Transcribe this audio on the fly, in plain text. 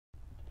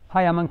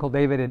Hi, I'm Uncle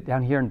David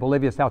down here in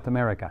Bolivia, South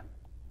America.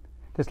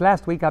 This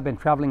last week I've been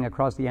traveling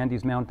across the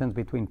Andes Mountains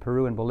between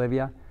Peru and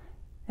Bolivia,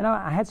 and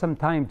I had some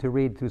time to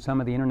read through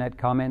some of the internet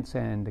comments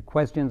and the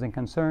questions and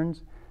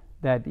concerns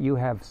that you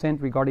have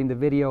sent regarding the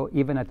video,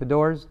 Even at the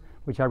Doors,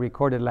 which I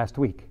recorded last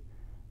week.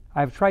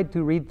 I've tried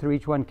to read through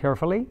each one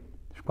carefully.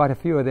 There's quite a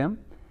few of them,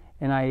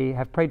 and I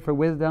have prayed for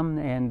wisdom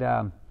and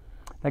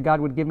that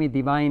God would give me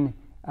divine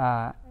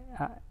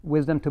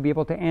wisdom to be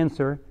able to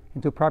answer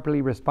and to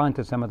properly respond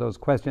to some of those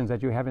questions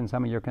that you have in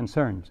some of your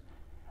concerns.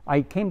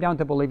 I came down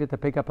to Bolivia to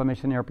pick up a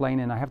mission airplane,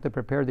 and I have to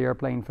prepare the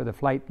airplane for the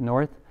flight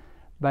north,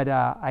 but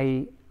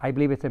I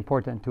believe it's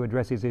important to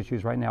address these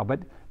issues right now. But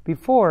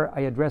before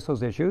I address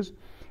those issues,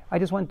 I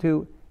just want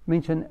to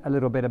mention a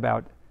little bit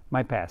about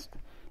my past.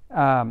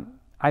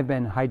 I've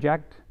been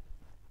hijacked,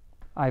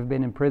 I've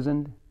been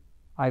imprisoned,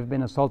 I've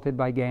been assaulted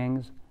by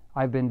gangs,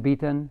 I've been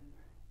beaten,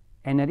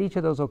 and at each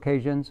of those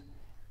occasions,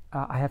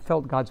 I have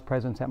felt God's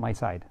presence at my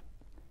side.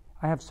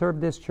 I have served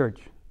this church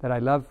that I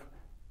love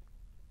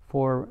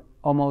for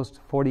almost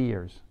 40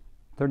 years,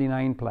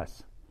 39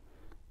 plus.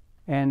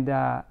 And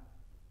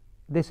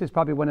this is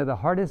probably one of the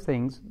hardest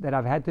things that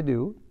I've had to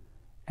do,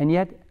 and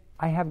yet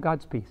I have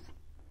God's peace.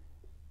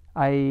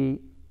 I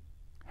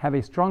have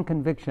a strong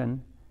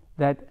conviction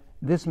that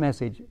this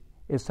message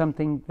is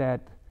something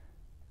that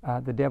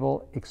the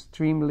devil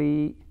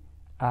extremely,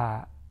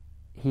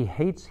 he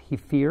hates, he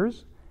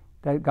fears,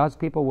 that God's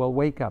people will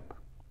wake up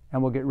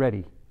and will get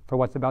ready for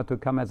what's about to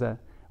come as an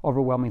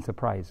overwhelming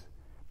surprise.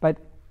 But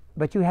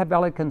you have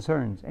valid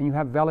concerns and you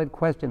have valid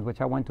questions which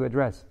I want to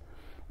address.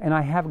 And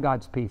I have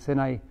God's peace, and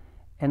I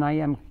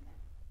am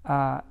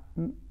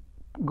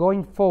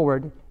going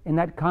forward in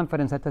that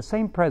confidence that the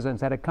same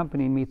presence that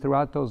accompanied me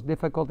throughout those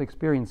difficult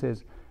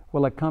experiences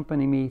will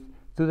accompany me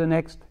through the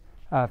next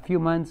few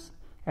months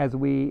as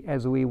we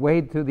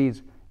wade through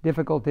these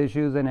difficult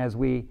issues and as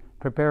we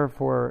prepare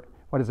for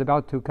what is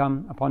about to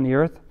come upon the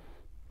earth.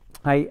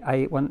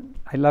 I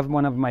love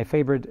one of my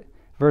favorite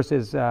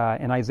verses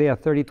in Isaiah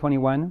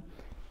 30:21.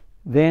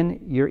 Then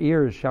your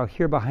ears shall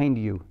hear behind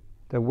you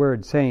the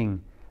word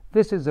saying,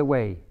 this is the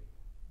way,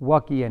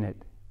 walk ye in it,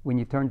 when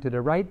you turn to the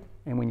right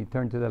and when you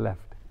turn to the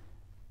left.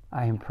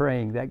 I am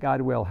praying that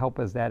God will help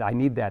us that. I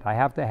need that. I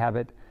have to have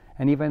it.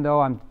 And even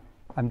though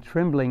I'm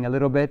trembling a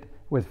little bit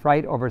with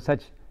fright over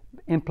such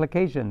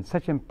implications,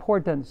 such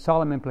important,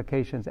 solemn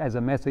implications as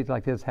a message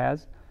like this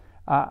has,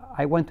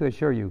 I want to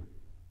assure you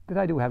that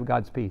I do have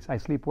God's peace. I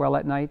sleep well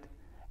at night,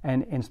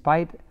 and in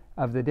spite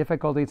of the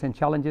difficulties and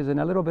challenges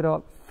and a little bit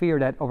of fear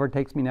that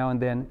overtakes me now and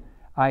then,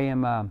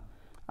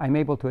 I'm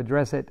able to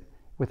address it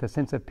with a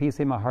sense of peace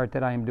in my heart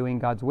that I am doing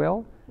God's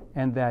will,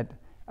 and that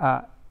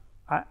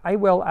I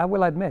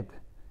will admit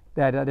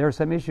that there are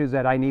some issues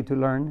that I need to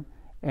learn,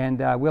 and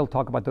we'll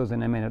talk about those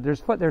in a minute.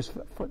 There's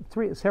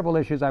several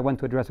issues I want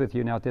to address with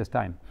you now at this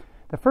time.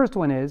 The first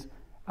one is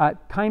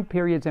time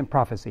periods in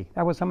prophecy.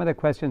 That was some of the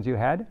questions you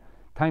had.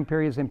 Time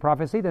periods in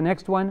prophecy. The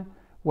next one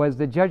was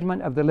the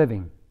judgment of the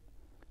living.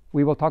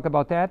 We will talk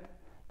about that.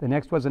 The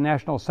next was the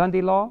National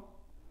Sunday Law.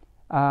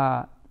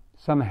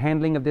 Some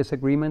handling of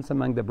disagreements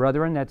among the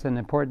brethren. That's an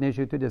important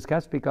issue to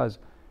discuss because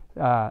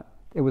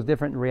it was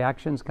different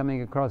reactions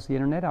coming across the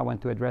internet. I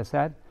want to address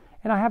that.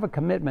 And I have a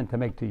commitment to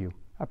make to you,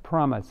 a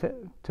promise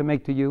to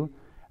make to you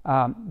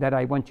that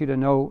I want you to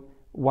know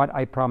what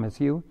I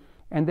promise you.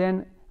 And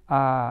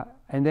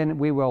then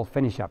we will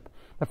finish up.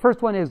 The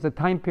first one is the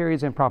time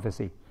periods in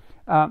prophecy.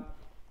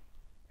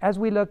 As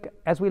we look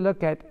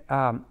at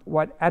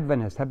what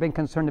Adventists have been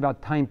concerned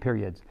about time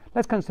periods,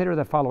 let's consider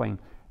the following.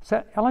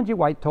 So Ellen G.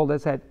 White told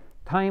us that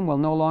time will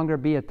no longer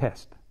be a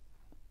test.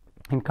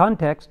 In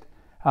context,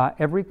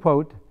 every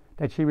quote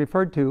that she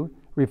referred to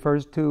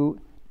refers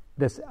to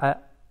this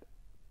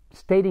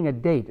stating a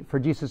date for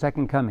Jesus'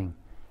 second coming.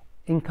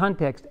 In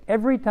context,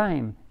 every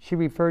time she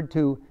referred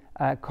to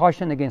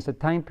caution against a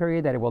time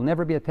period, that it will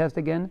never be a test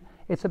again,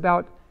 it's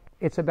about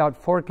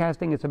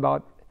forecasting, it's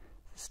about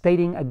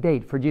stating a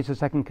date for Jesus'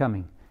 second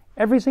coming.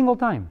 Every single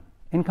time,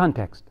 in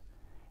context.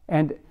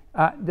 And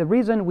the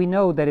reason we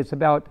know that it's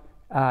about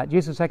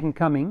Jesus' second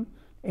coming,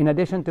 in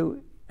addition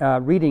to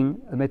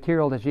reading the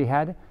material that she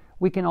had,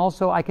 I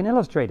can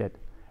illustrate it.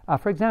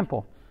 For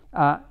example,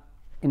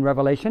 in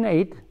Revelation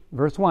 8,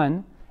 verse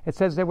 1, it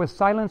says, there was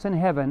silence in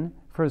heaven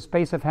for a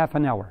space of half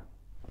an hour.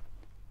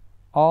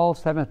 All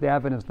Seventh-day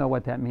Adventists know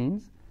what that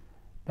means.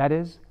 That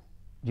is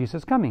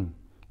Jesus coming.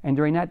 And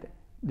during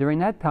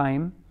that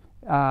time,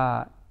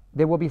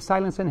 there will be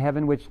silence in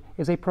heaven, which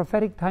is a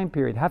prophetic time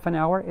period. Half an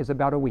hour is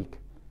about a week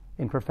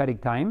in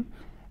prophetic time.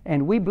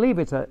 And we believe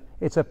it's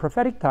a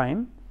prophetic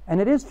time,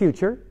 and it is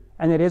future,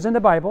 and it is in the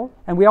Bible,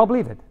 and we all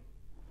believe it.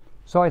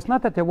 So it's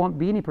not that there won't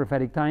be any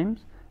prophetic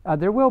times.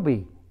 There will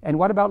be. And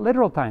what about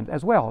literal times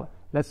as well?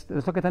 Let's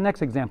look at the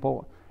next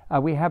example.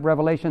 We have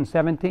Revelation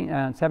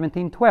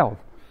 17:12.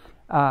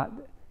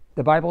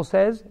 The Bible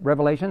says,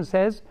 Revelation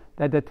says,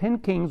 that the 10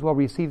 kings will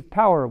receive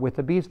power with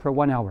the beast for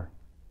 1 hour.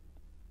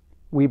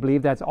 We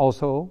believe that's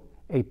also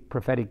a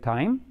prophetic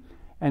time,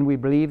 and we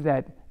believe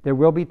that there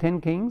will be 10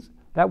 kings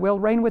that will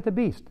reign with the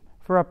beast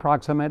for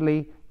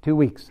approximately 2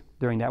 weeks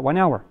during that 1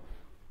 hour.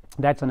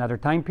 That's another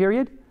time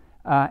period,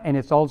 and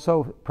it's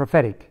also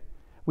prophetic.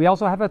 We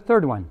also have a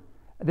third one.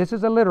 This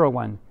is a literal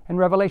one. In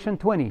Revelation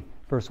 20,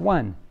 verse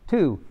 1,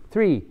 2,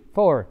 3,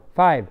 4,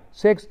 5,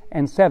 6,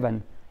 and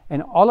 7.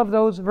 And all of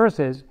those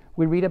verses,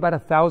 we read about a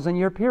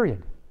 1,000-year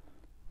period.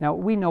 Now,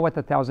 we know what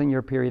the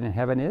 1,000-year period in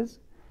heaven is.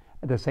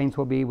 The saints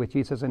will be with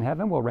Jesus in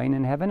heaven, will reign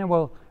in heaven, and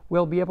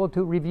we'll be able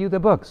to review the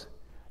books.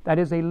 That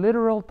is a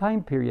literal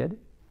time period.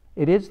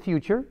 It is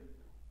future,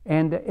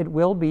 and it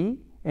will be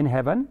in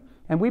heaven,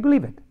 and we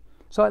believe it.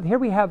 So here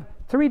we have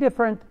 3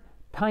 different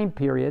time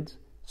periods,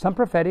 some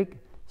prophetic,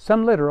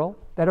 some literal,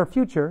 that are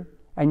future,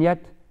 and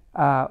yet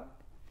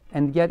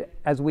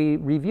as we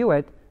review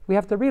it, we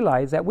have to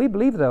realize that we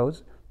believe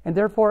those, and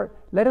therefore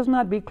let us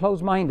not be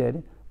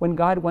closed-minded when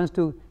God wants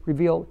to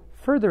reveal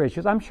further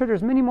issues. I'm sure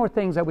there's many more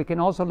things that we can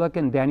also look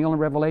in Daniel and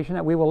Revelation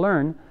that we will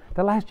learn.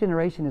 The last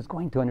generation is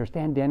going to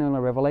understand Daniel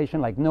and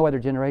Revelation like no other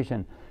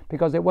generation,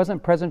 because it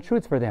wasn't present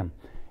truth for them.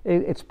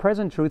 It's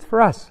present truth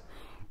for us.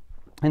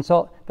 And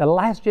so the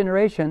last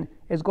generation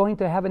is going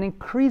to have an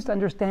increased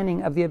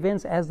understanding of the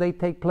events as they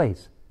take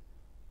place.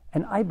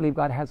 And I believe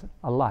God has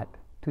a lot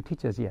to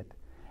teach us yet.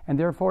 And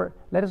therefore,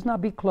 let us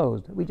not be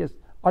closed. We just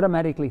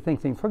automatically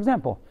think things. For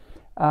example,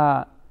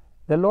 the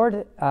Lord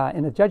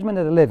in the judgment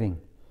of the living.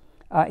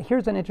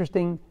 Here's an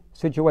interesting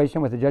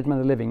situation with the judgment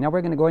of the living. Now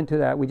we're going to go into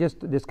that. We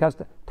just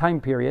discussed time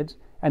periods,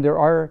 and there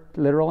are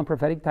literal and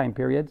prophetic time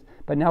periods,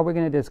 but now we're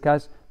going to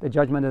discuss the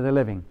judgment of the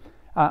living.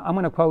 I'm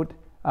going to quote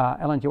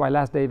Ellen G. White,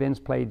 Last Day Events,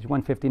 page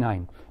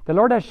 159. The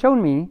Lord has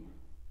shown me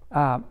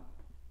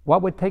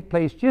what would take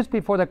place just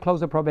before the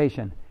close of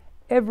probation.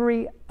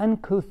 Every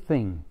uncouth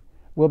thing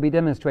will be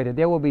demonstrated.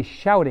 There will be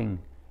shouting,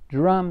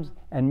 drums,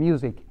 and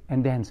music,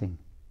 and dancing.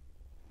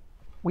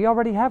 We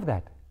already have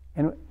that.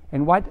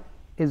 And what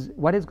is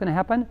going to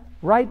happen?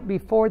 Right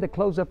before the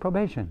close of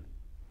probation.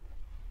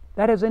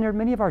 That has entered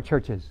many of our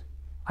churches.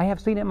 I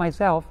have seen it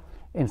myself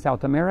in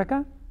South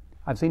America.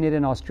 I've seen it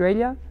in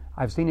Australia.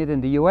 I've seen it in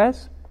the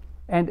U.S.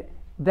 And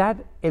that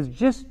is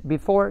just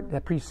before,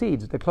 that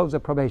precedes the close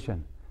of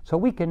probation. So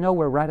we can know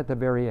we're right at the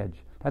very edge.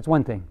 That's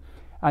one thing.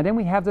 And then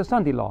we have the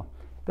Sunday law.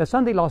 The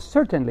Sunday law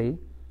certainly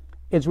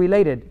is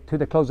related to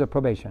the close of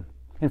probation.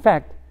 In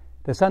fact,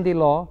 the Sunday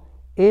law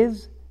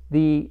is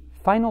the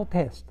final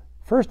test.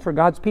 First for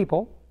God's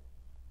people,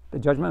 the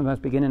judgment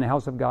must begin in the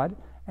house of God,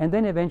 and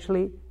then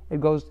eventually it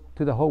goes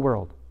to the whole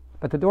world.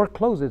 But the door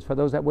closes for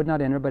those that would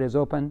not enter, but is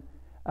open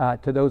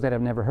to those that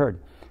have never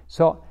heard.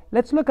 So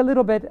let's look a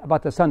little bit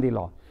about the Sunday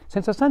law.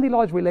 Since the Sunday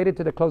law is related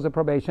to the close of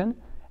probation,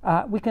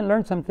 we can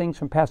learn some things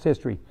from past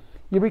history.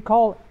 You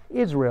recall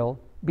Israel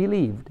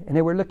believed, and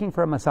they were looking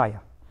for a Messiah.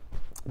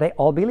 They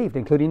all believed,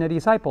 including the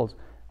disciples,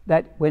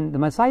 that when the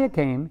Messiah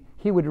came,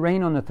 he would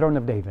reign on the throne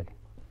of David.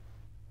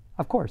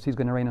 Of course, he's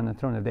going to reign on the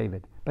throne of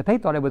David. But they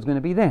thought it was going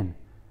to be then.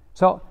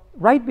 So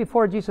right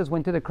before Jesus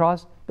went to the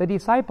cross, the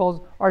disciples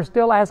are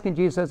still asking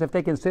Jesus if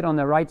they can sit on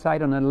the right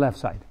side or on the left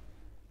side.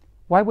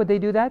 Why would they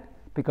do that?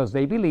 Because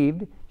they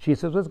believed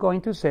Jesus was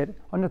going to sit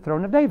on the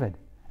throne of David.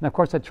 And of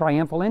course, a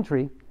triumphal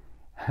entry,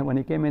 when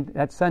he came in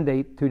that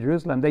Sunday to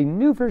Jerusalem, they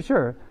knew for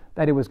sure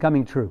that it was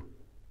coming true.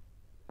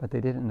 But they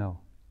didn't know.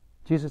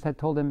 Jesus had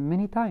told them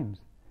many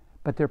times.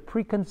 But their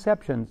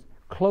preconceptions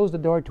closed the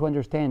door to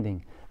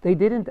understanding. They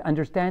didn't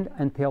understand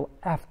until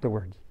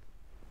afterwards.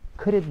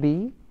 Could it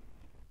be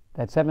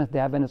that Seventh-day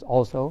Adventists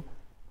also,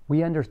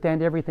 we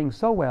understand everything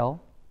so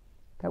well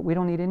that we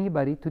don't need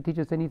anybody to teach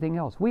us anything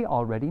else? We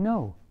already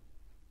know.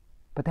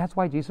 But that's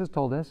why Jesus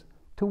told us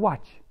to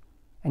watch.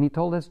 And he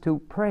told us to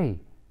pray.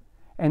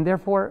 And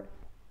therefore,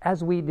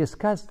 as we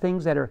discuss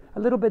things that are a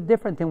little bit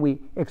different than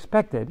we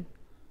expected,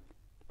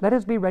 let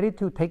us be ready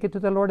to take it to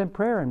the Lord in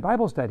prayer and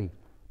Bible study.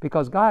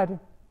 Because God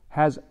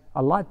has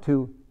a lot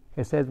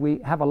it says we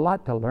have a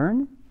lot to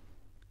learn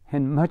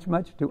and much,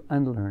 much to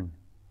unlearn.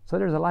 So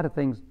there's a lot of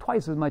things,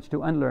 twice as much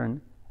to unlearn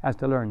as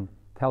to learn,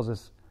 tells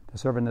us the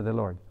servant of the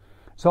Lord.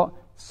 So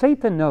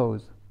Satan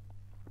knows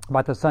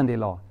about the Sunday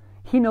law.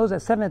 He knows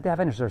that Seventh-day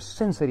Adventists are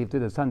sensitive to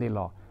the Sunday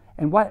law.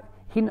 And what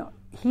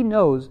he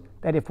knows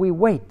that if we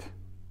wait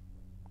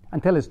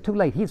until it's too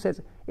late, he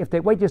says if they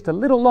wait just a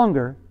little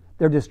longer,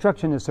 their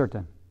destruction is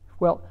certain.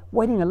 Well,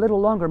 waiting a little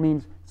longer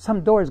means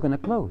some door is going to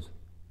close.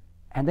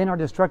 And then our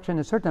destruction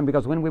is certain,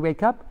 because when we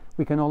wake up,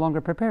 we can no longer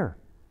prepare.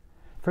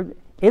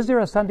 Is there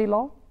a Sunday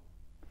law?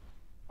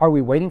 Are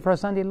we waiting for a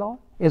Sunday law?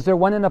 Is there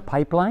one in the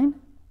pipeline?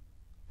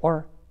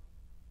 Or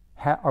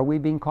are we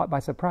being caught by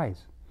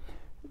surprise?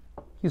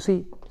 You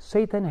see,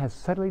 Satan has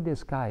subtly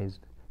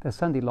disguised the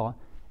Sunday law.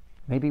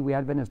 Maybe we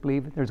Adventists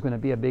believe there's going to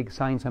be a big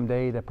sign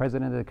someday. The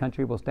president of the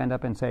country will stand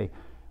up and say,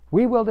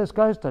 "We will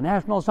discuss the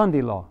National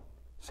Sunday Law."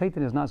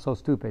 Satan is not so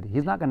stupid.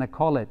 He's not going to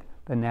call it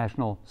the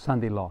National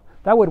Sunday Law.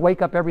 That would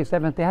wake up every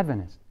Seventh-day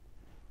Adventist.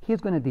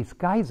 He's going to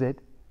disguise it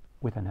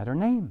with another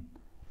name,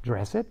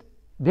 dress it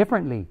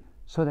differently,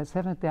 so that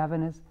Seventh-day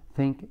Adventists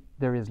think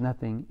there is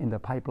nothing in the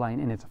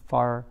pipeline and it's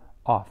far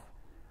off.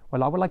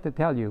 Well, I would like to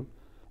tell you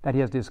that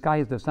he has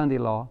disguised the Sunday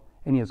law,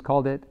 and he has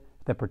called it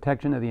the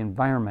protection of the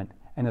environment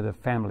and of the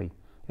family.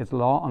 It's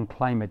law on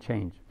climate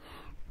change.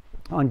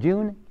 On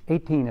June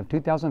 18 of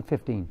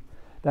 2015,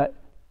 the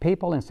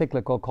papal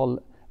encyclical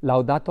called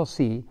Laudato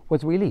Si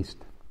was released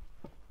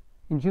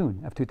in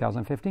June of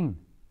 2015.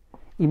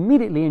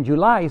 Immediately in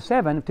July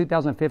 7 of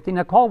 2015,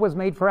 a call was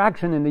made for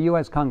action in the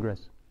U.S.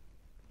 Congress.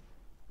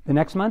 The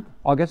next month,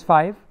 August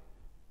 5,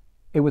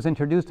 it was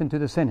introduced into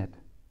the Senate.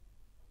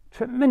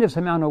 Tremendous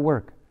amount of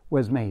work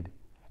was made.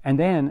 And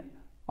then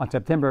on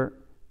September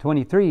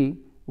 23,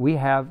 we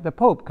have the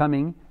Pope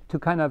coming to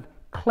kind of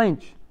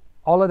clinch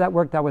all of that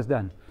work that was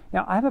done.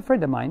 Now, I have a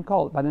friend of mine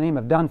called by the name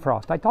of Don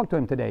Frost. I talked to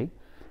him today,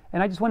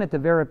 and I just wanted to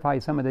verify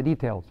some of the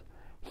details.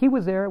 He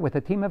was there with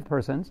a team of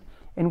persons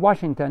in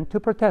Washington to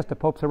protest the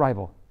Pope's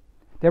arrival.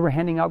 They were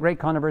handing out great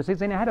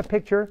controversies, and I had a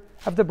picture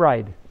of the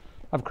bride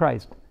of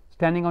Christ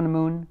standing on the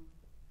moon,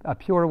 a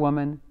pure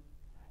woman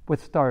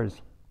with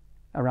stars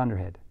around her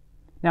head.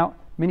 Now,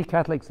 many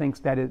Catholics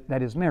think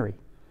that is Mary.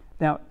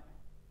 Now,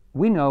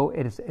 we know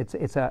it's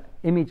an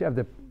image of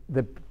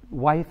the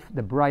wife,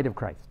 the bride of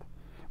Christ.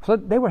 So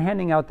they were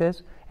handing out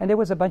this, and there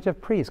was a bunch of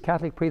priests,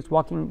 Catholic priests,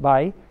 walking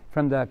by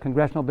from the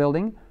congressional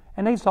building,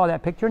 and they saw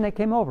that picture and they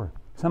came over.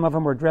 Some of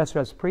them were dressed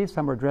as priests,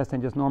 some were dressed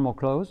in just normal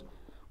clothes.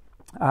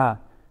 And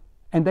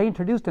they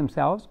introduced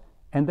themselves,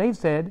 and they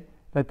said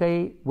that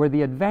they were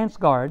the advance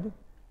guard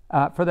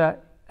on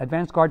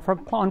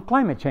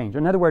climate change.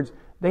 In other words,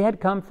 they had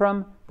come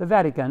from the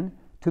Vatican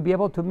to be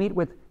able to meet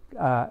with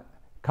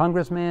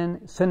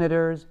congressmen,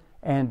 senators,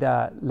 and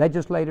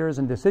legislators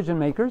and decision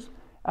makers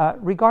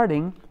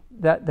regarding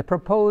the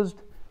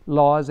proposed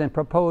laws and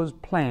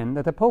proposed plan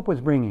that the Pope was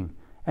bringing.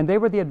 And they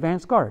were the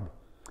advance guard.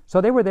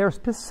 So they were there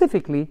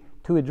specifically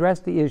to address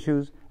the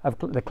issues of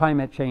the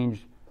climate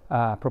change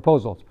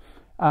proposals.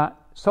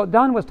 So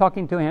Don was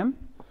talking to him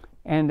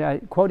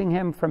and quoting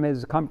him from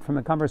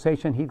a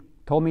conversation he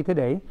told me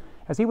today.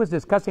 As he was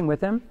discussing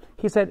with him,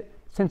 he said,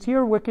 since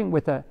you're working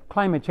with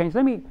climate change,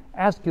 let me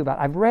ask you about,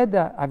 I've read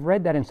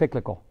that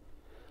encyclical.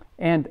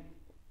 And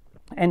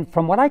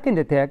from what I can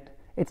detect,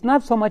 it's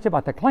not so much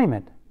about the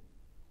climate.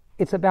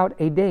 It's about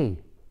a day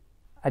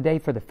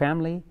for the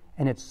family,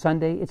 and it's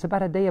Sunday. It's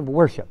about a day of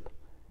worship.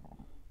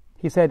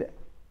 He said,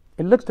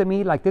 it looks to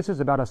me like this is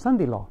about a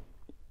Sunday law.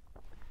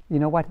 You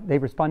know what they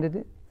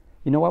responded?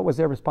 You know what was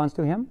their response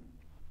to him?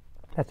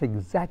 That's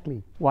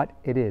exactly what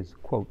it is.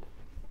 Quote,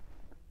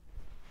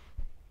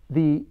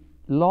 the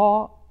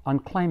law on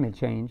climate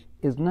change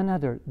is none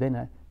other than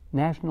a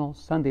national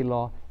Sunday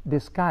law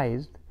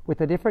disguised with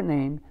a different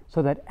name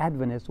so that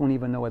Adventists won't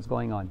even know what's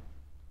going on.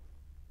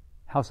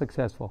 How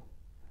successful.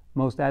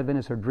 Most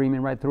Adventists are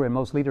dreaming right through it.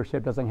 Most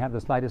leadership doesn't have the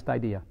slightest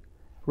idea.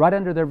 Right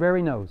under their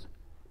very nose,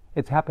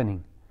 it's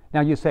happening.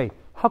 Now you say,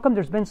 how come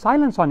there's been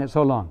silence on it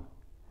so long?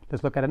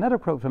 Let's look at another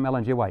quote from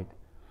Ellen G. White.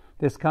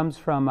 This comes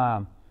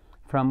from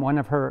one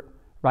of her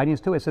writings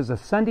too. It says, the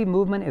Sunday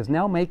movement is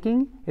now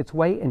making its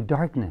way in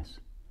darkness.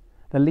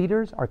 The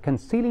leaders are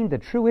concealing the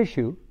true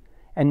issue,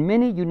 and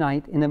many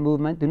unite in the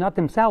movement do not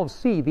themselves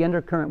see the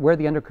undercurrent, where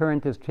the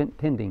undercurrent is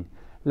tending.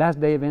 Last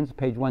Day Events,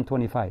 page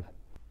 125.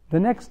 The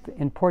next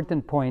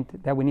important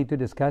point that we need to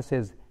discuss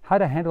is how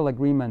to handle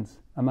agreements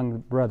among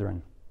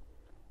brethren.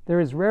 There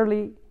is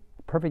rarely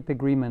perfect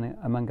agreement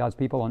among God's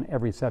people on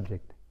every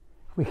subject.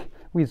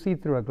 We see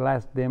through a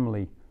glass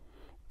dimly.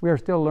 We are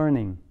still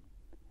learning.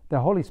 The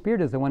Holy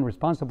Spirit is the one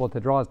responsible to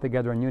draw us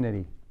together in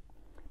unity.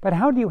 But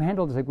how do you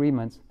handle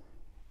disagreements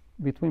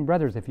between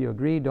brothers if you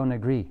agree, don't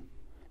agree?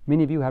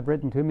 Many of you have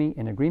written to me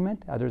in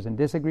agreement, others in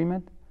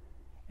disagreement,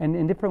 and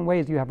in different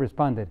ways you have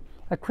responded.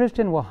 A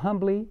Christian will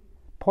humbly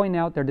point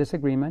out their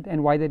disagreement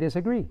and why they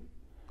disagree.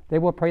 They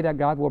will pray that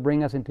God will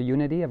bring us into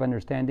unity of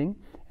understanding,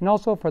 and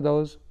also for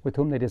those with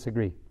whom they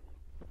disagree.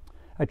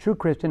 A true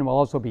Christian will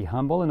also be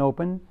humble and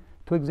open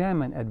to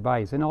examine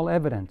advice and all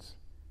evidence,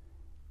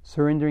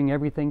 surrendering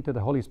everything to the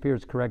Holy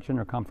Spirit's correction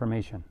or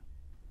confirmation.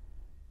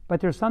 But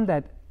there's some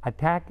that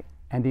attack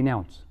and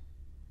denounce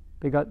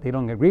because they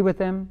don't agree with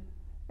them,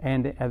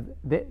 and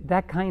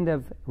that kind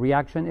of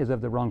reaction is of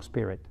the wrong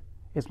spirit.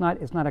 It's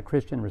not a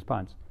Christian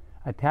response.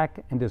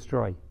 Attack and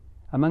destroy.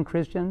 Among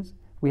Christians,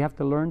 we have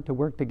to learn to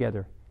work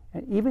together.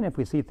 And even if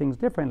we see things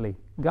differently,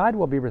 God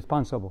will be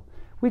responsible.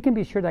 We can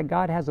be sure that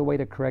God has a way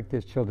to correct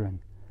His children.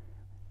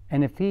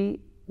 And if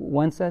He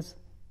wants us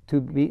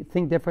to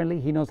think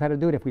differently, He knows how to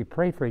do it if we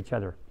pray for each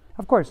other.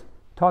 Of course,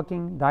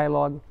 talking,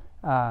 dialogue,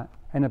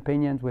 and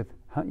opinions with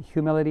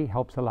humility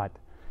helps a lot.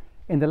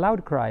 In the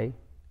loud cry,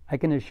 I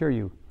can assure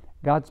you,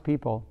 God's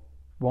people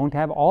won't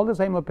have all the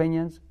same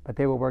opinions, but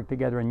they will work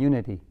together in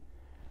unity.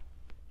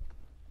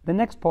 The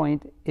next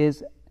point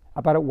is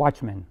about a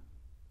watchman.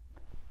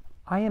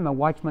 I am a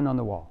watchman on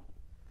the wall.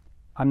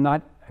 I'm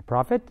not a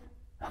prophet,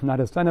 I'm not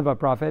a son of a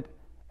prophet,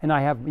 and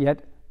I have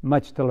yet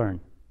much to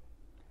learn.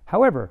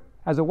 However,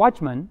 as a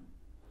watchman,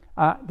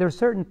 there are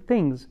certain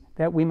things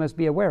that we must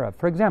be aware of.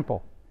 For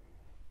example,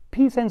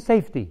 peace and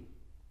safety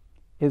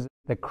is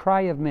the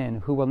cry of men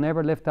who will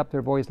never lift up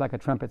their voice like a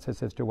trumpet, says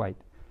Sister White,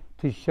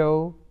 to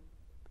show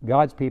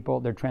God's people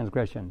their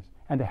transgressions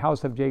and the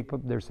house of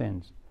Jacob their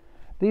sins.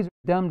 These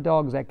dumb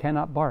dogs that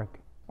cannot bark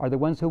are the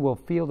ones who will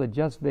feel the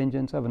just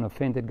vengeance of an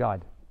offended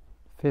God.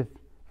 5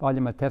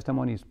 volume of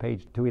Testimonies,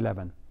 page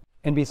 211.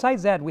 And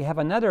besides that, we have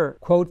another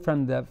quote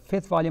from the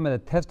 5th volume of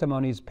the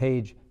Testimonies,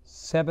 page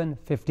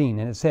 715.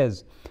 And it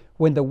says,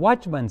 "When the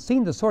watchman,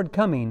 seeing the sword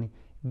coming,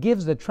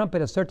 gives the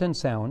trumpet a certain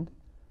sound,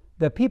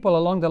 the people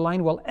along the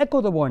line will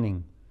echo the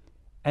warning,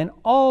 and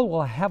all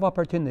will have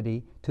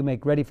opportunity to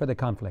make ready for the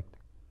conflict.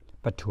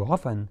 But too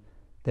often,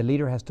 the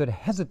leader has stood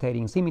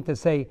hesitating, seeming to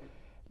say,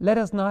 'Let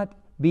us not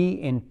be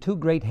in too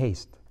great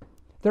haste.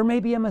 There may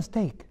be a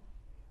mistake.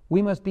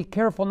 We must be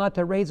careful not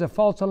to raise a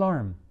false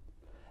alarm.'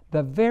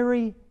 The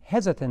very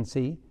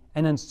hesitancy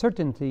and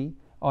uncertainty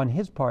on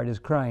his part is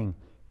crying,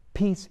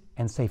 'Peace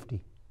and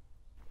safety.'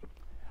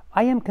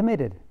 I am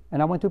committed,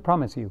 and I want to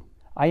promise you,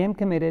 I am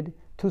committed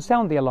to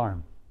sound the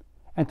alarm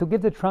and to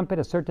give the trumpet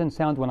a certain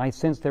sound when I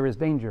sense there is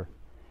danger.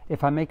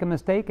 If I make a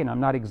mistake, and I'm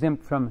not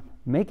exempt from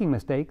making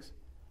mistakes,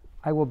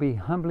 I will be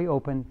humbly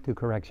open to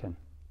correction.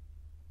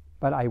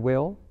 But I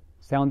will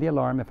sound the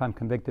alarm if I'm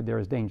convicted there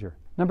is danger.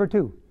 Number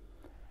 2,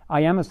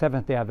 I am a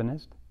Seventh-day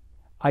Adventist.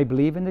 I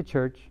believe in the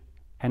church,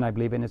 and I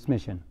believe in its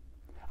mission.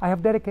 I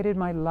have dedicated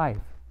my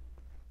life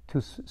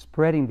to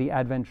spreading the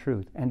Advent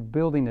truth and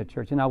building the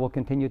church, and I will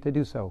continue to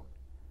do so.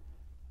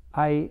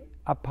 I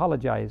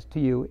apologize to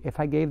you if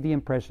I gave the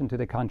impression to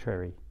the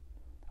contrary.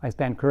 I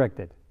stand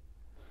corrected.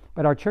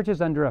 But our church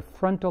is under a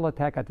frontal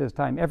attack at this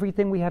time.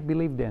 Everything we have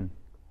believed in,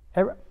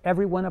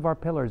 every one of our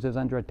pillars is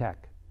under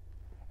attack.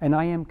 And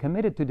I am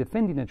committed to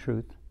defending the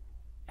truth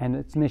and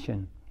its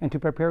mission, and to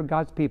prepare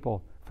God's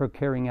people for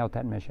carrying out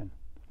that mission.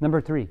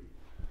 Number 3,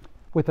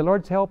 with the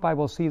Lord's help, I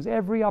will seize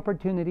every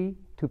opportunity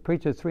to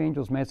preach the 3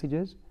 angels'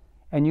 messages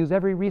and use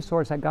every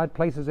resource that God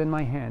places in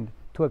my hand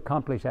to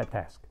accomplish that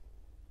task.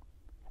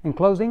 In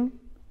closing,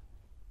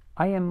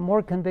 I am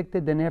more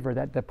convicted than ever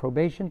that the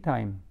probation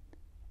time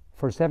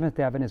for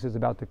Seventh-day Adventists is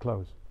about to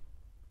close.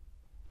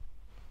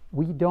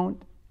 We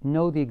don't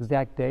know the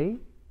exact day.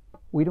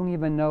 We don't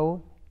even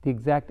know the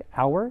exact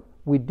hour.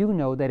 We do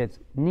know that it's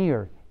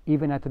near,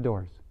 even at the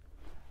doors.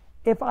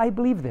 If I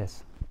believe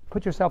this,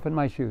 put yourself in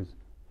my shoes.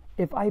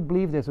 If I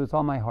believe this with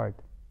all my heart,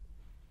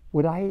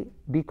 would I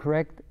be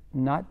correct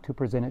not to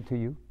present it to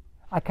you?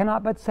 I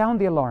cannot but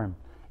sound the alarm.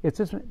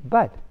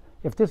 But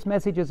if this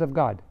message is of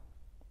God,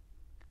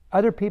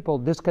 other people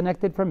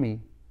disconnected from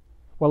me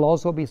will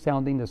also be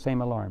sounding the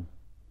same alarm.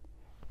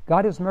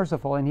 God is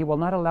merciful, and He will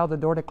not allow the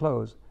door to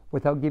close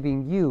without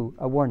giving you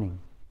a warning.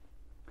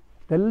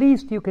 The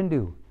least you can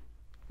do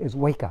is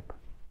wake up,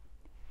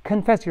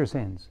 confess your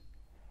sins,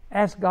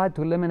 ask God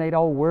to eliminate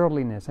all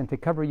worldliness and to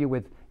cover you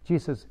with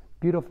Jesus'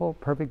 beautiful,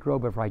 perfect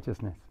robe of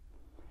righteousness,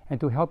 and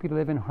to help you to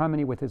live in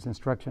harmony with His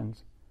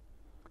instructions.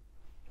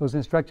 Those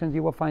instructions,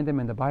 you will find them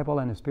in the Bible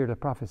and the spirit of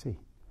prophecy.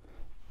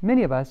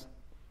 Many of us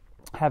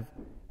have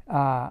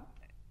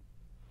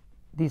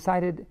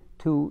decided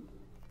to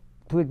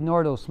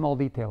ignore those small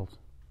details.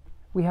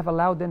 We have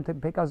allowed them to,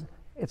 because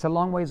it's a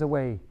long ways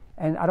away,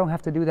 and I don't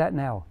have to do that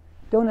now.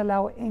 Don't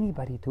allow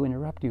anybody to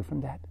interrupt you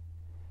from that.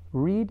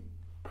 Read,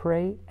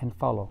 pray, and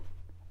follow.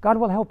 God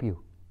will help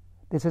you.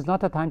 This is not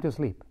the time to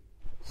sleep.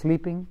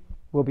 Sleeping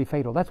will be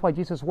fatal. That's why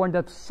Jesus warned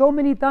us so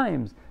many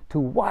times to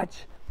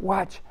watch,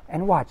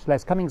 and watch,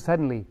 lest coming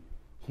suddenly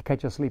He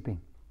catch us sleeping.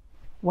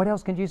 What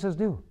else can Jesus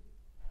do?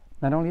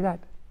 Not only that,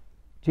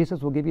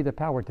 Jesus will give you the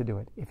power to do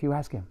it if you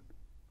ask Him.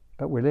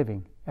 But we're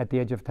living at the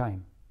edge of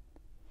time.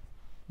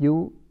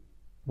 You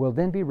will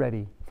then be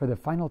ready for the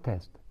final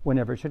test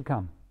whenever it should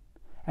come.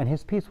 And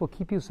His peace will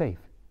keep you safe.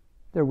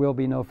 There will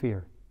be no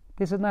fear.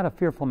 This is not a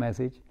fearful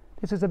message.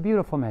 This is a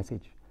beautiful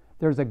message.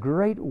 There's a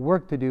great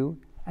work to do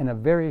and a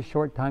very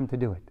short time to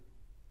do it.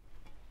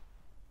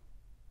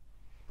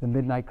 The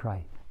midnight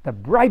cry. The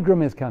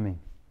bridegroom is coming.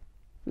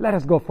 Let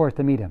us go forth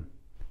to meet Him.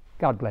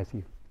 God bless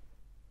you.